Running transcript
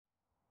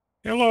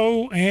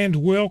Hello and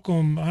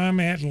welcome. I'm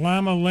at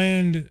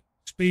Limaland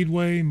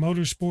Speedway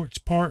Motorsports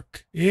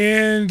Park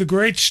in the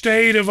great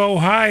state of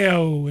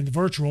Ohio, in the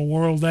virtual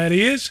world, that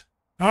is.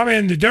 I'm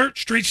in the dirt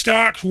street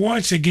stocks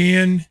once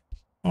again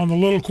on the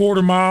little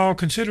quarter mile,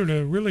 considered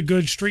a really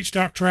good street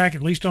stock track,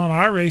 at least on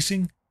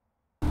iRacing.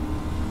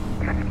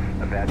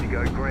 About to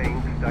go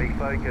green, stay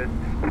focused.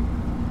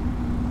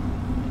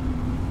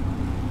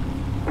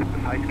 The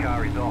pace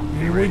car is off.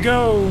 Here we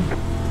go.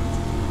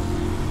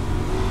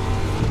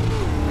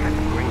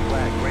 Green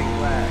flag, green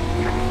flag.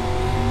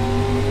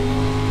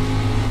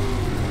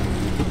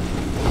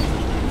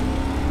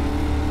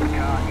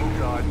 Car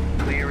inside,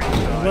 clear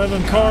inside.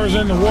 11 cars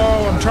in the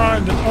wall. I'm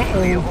trying to,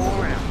 Clear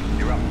all around.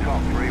 You're up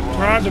top, 3 wide.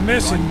 Tried to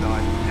miss him. Right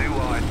side, 2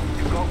 wide.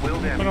 You've got wheel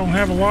damage. I don't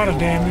have a lot of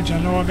damage. I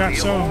know I got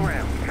Clear all some.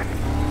 around.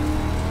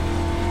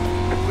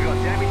 We got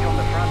damage on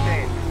the front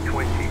end,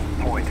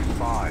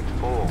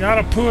 20.54. Got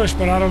a push,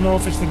 but I don't know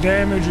if it's the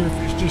damage or if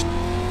it's just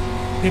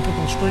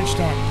typical street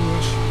stock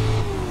push.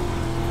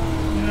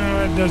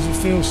 No, that doesn't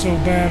feel so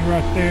bad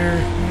right there.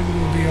 Maybe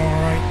we'll be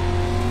all right.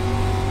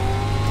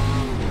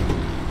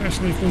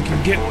 Especially if we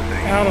can get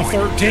out of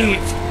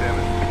 13th.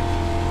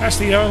 That's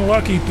the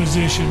unlucky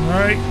position,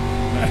 right?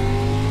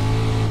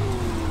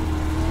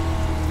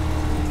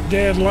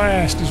 Dead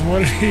last is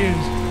what it is.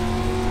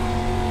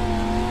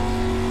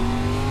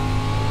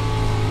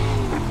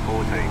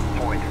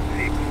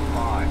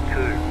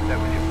 14.652. That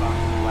was your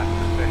fastest lap of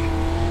the session.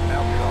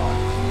 Outside.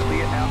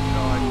 Clear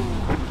outside.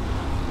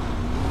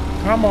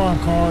 Come on,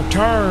 car.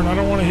 Turn. I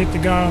don't want to hit the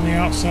guy on the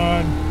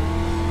outside.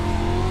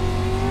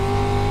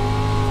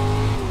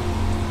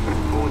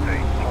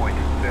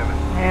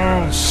 14.7.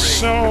 Oh,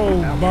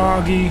 so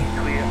boggy.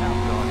 Clear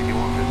outside if you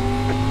want it.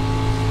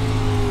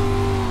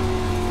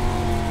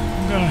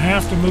 I'm going to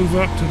have to move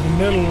up to the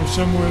middle or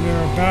somewhere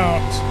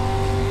thereabouts.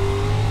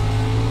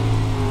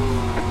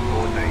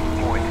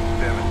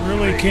 14.7.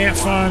 Really can't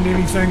find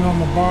anything on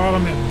the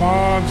bottom. It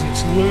bogs.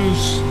 It's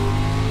loose.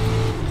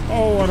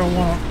 Oh, I don't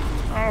want to.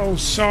 Oh,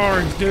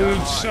 sorry,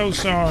 dude. So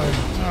sorry.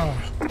 Oh.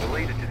 The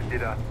leader just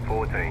did a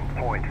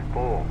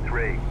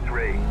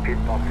 14.433. Pit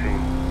box in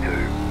 2.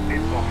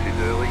 Pit box is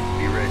early.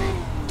 Be ready.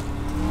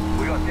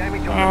 We got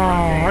damage on the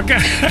front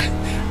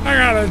end. I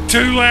got a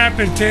 2-lap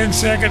and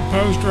 10-second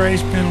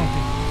post-race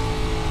penalty.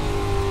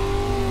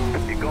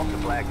 You got the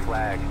black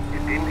flag. You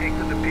didn't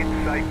exit the pit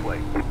safely.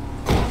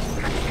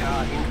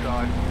 Car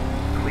inside.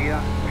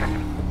 Clear.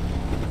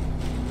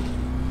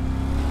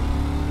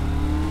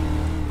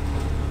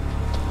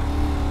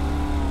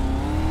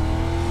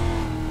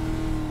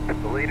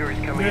 The leader is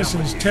coming This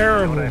up is with you.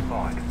 terrible. Auto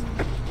fight.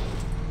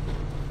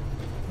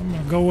 I'm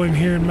going to go in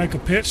here and make a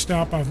pit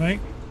stop, I think.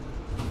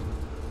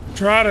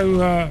 Try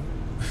to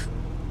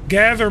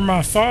gather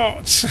my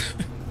thoughts.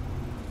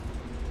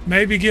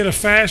 Maybe get a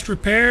fast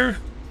repair.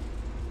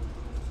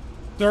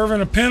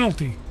 Serving a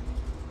penalty.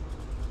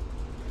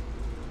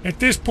 At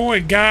this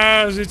point,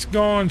 guys, it's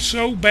gone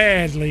so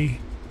badly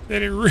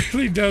that it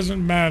really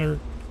doesn't matter.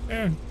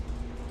 And,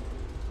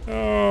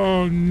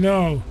 oh,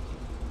 no.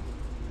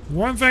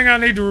 One thing I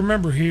need to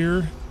remember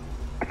here.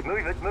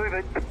 Move it, move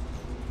it.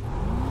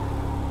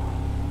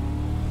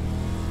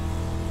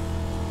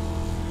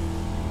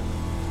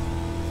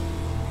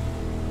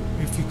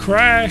 If you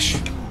crash,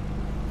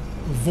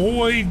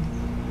 avoid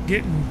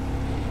getting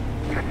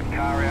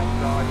Car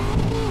outside.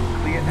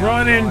 Clear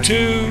run outside.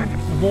 into,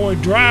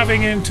 avoid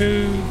driving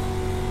into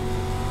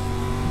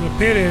the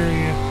pit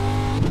area,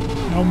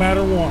 no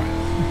matter what.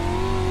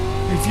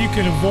 If you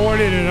can avoid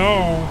it at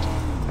all.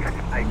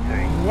 18.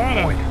 A lot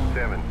of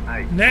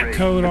 0.783. net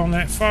code on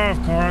that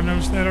 5 car. I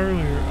noticed that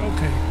earlier.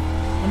 Okay,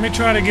 let me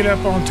try to get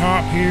up on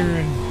top here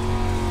and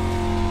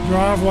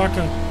drive like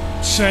a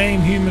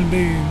sane human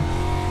being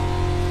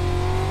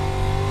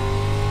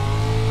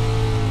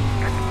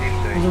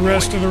for the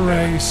rest of the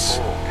race.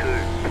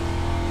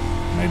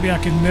 15.42. Maybe I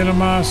can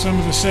minimize some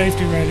of the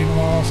safety rating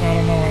loss. I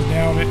don't know. I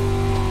doubt it.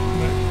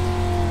 But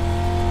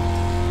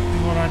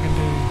see what I can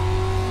do.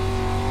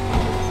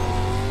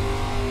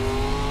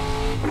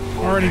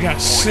 Already got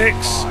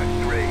 6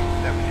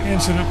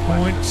 incident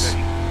points.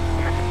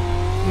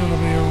 It'll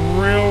be a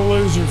real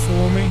loser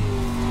for me.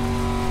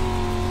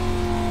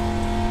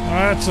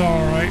 That's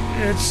all right.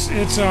 It's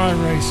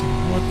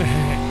iRacing. What the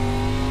heck?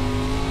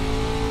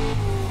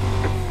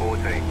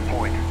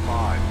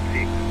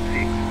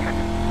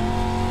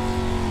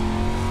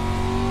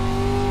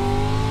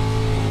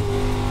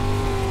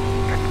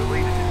 14.566. The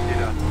leader just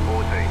did a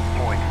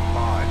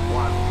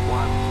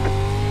 14.511.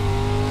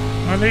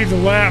 I need the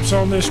laps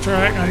on this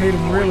track. I need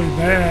them really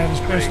bad,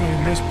 especially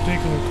in this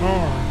particular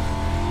car.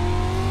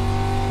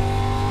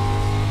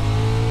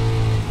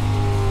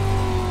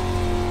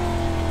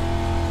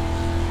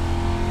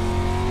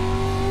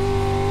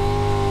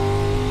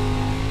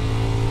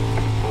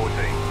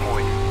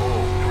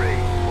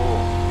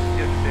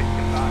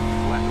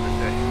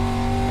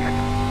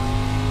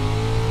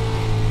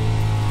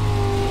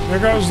 There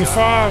goes the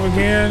 5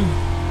 again.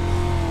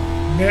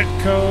 Net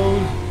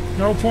code.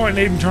 No point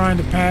in even trying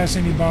to pass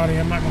anybody.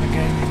 I'm not going to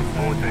gain anything.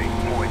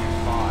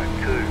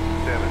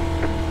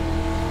 14.527.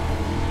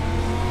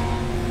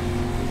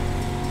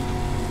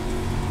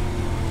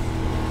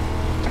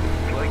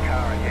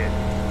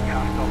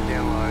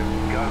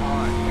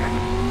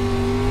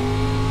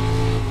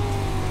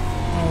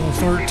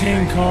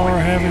 car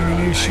having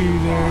an issue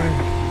there.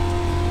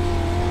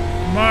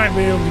 Might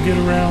be able to get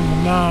around the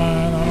 9,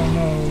 I don't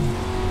know.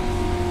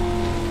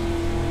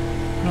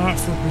 Not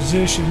for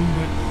position,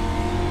 but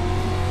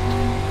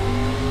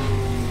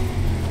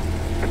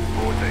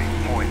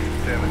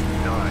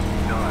 14.799.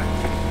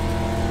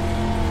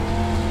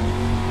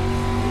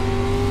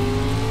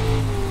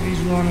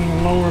 he's running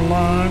a lower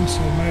line,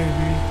 so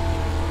maybe.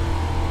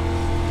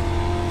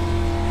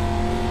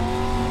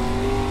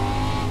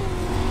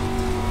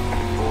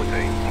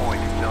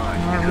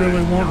 Not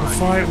really wanting to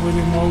fight with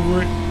him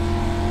over it.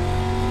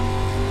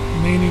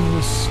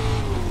 Meaningless.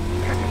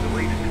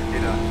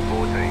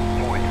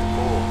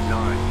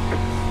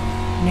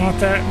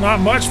 Not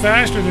much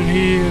faster than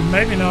he is.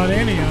 Maybe not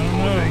any. I don't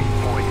know.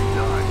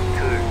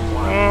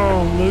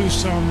 Oh,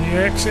 loose on the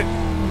exit.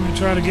 Let me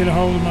try to get a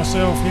hold of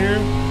myself here.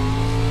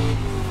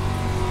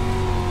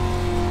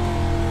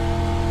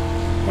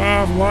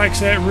 5 likes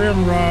that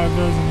rim rod,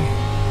 doesn't he?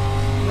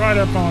 Right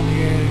up on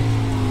the edge.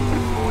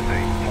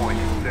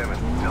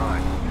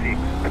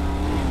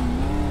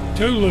 14.796.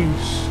 Too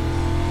loose.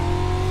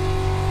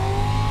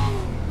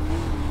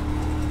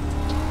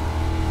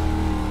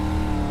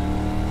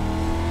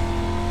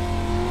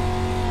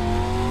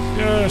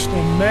 Just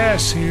a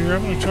mess here.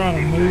 I'm going to try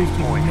to move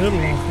to the middle,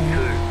 I think.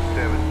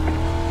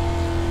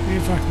 See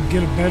if I can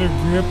get a better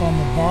grip on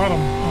the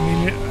bottom. I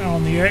mean,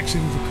 on the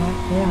exit of the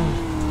corners.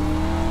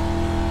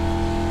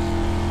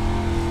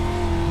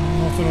 I don't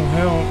know if it'll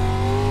help.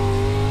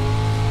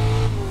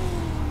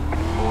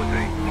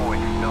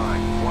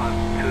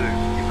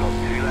 14.912. You've got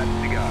 2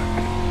 laps to go.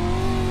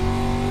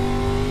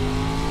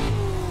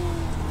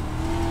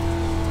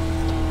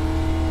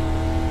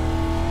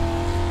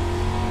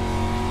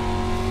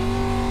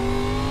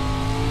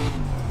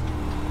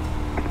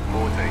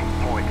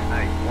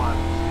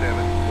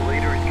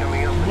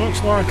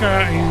 Looks like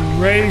I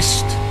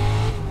erased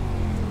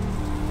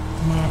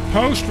my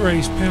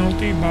post-race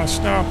penalty by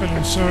stopping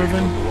and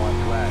serving.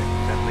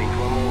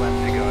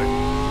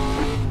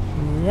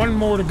 One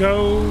more to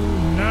go.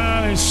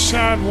 9 is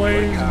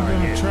sideways. I'm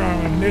going to try,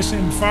 and this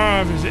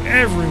M5 is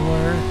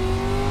everywhere.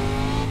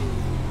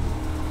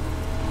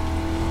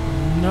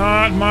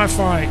 Not my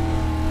fight.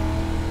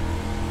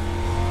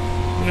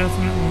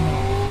 Definitely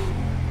not.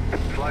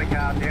 Slow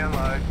car down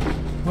low.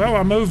 Well,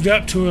 I moved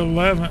up to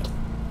 11th. I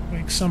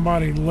think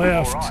somebody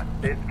left. All right,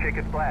 there's the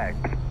checkered flag.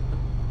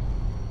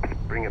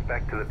 Bring it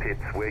back to the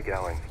pits. We're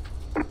going.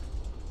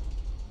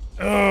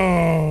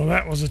 Oh,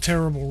 that was a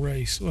terrible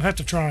race. We'll have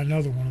to try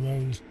another one of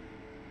those.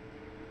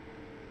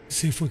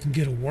 See if we can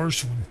get a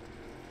worse one.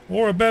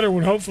 Or a better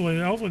one, hopefully.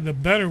 Hopefully the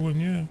better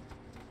one, yeah.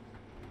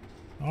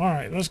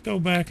 Alright, let's go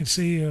back and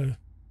see some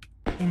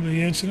of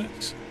the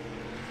incidents.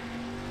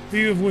 A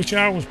few of which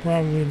I was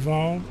probably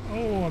involved.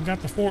 Oh, I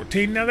got the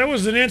 14. Now, there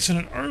was an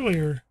incident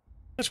earlier.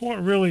 That's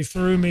what really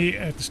threw me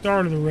at the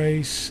start of the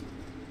race.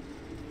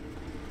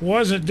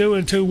 Wasn't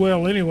doing too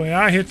well anyway.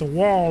 I hit the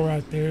wall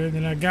right there, and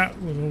then I got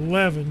with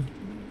 11.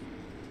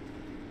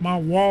 My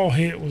wall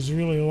hit was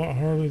really a lot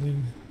harder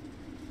than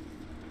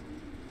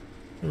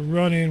the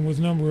run-in with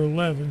number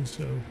 11,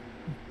 so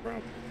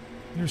probably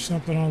there's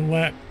something on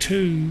lap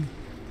 2.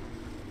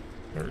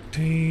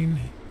 13.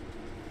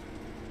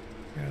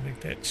 I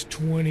think that's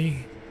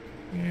 20.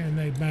 And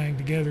they bang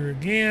together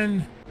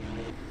again.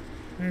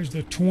 There's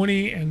the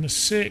 20 and the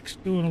 6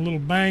 doing a little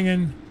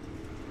banging.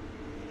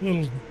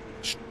 Little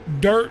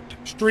dirt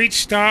street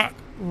stock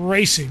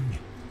racing.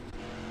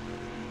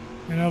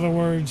 In other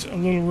words, a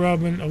little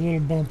rubbing, a little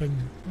bumping.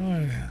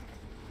 Oh yeah.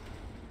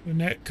 The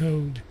net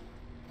code.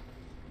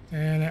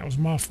 And that was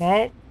my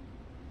fault.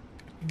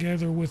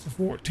 Together with the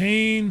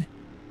 14.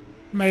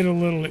 Made a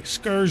little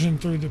excursion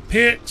through the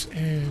pits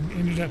and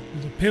ended up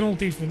with a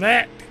penalty for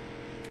that.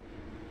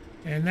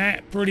 And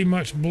that pretty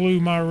much blew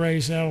my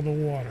race out of the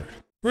water.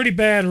 Pretty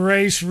bad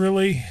race,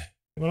 really.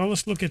 Well,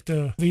 let's look at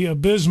the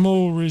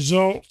abysmal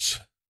results.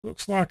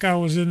 Looks like I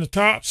was in the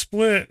top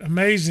split.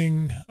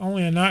 Amazing.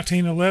 Only a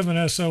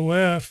 1911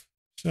 SOF.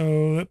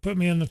 So that put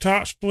me in the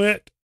top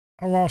split.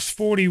 I lost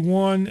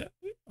 41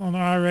 on the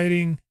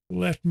iRating.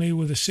 Left me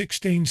with a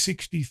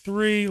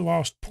 1663.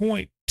 Lost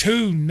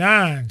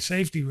 0.29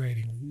 safety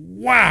rating.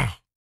 Wow.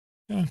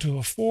 Down to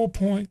a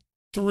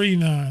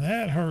 4.39.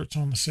 That hurts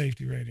on the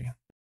safety rating.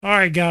 All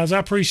right, guys. I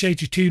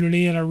appreciate you tuning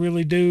in. I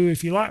really do.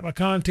 If you like my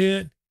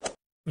content,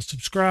 a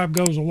subscribe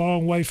goes a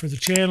long way for the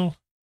channel.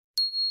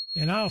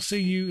 And I'll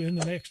see you in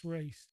the next race.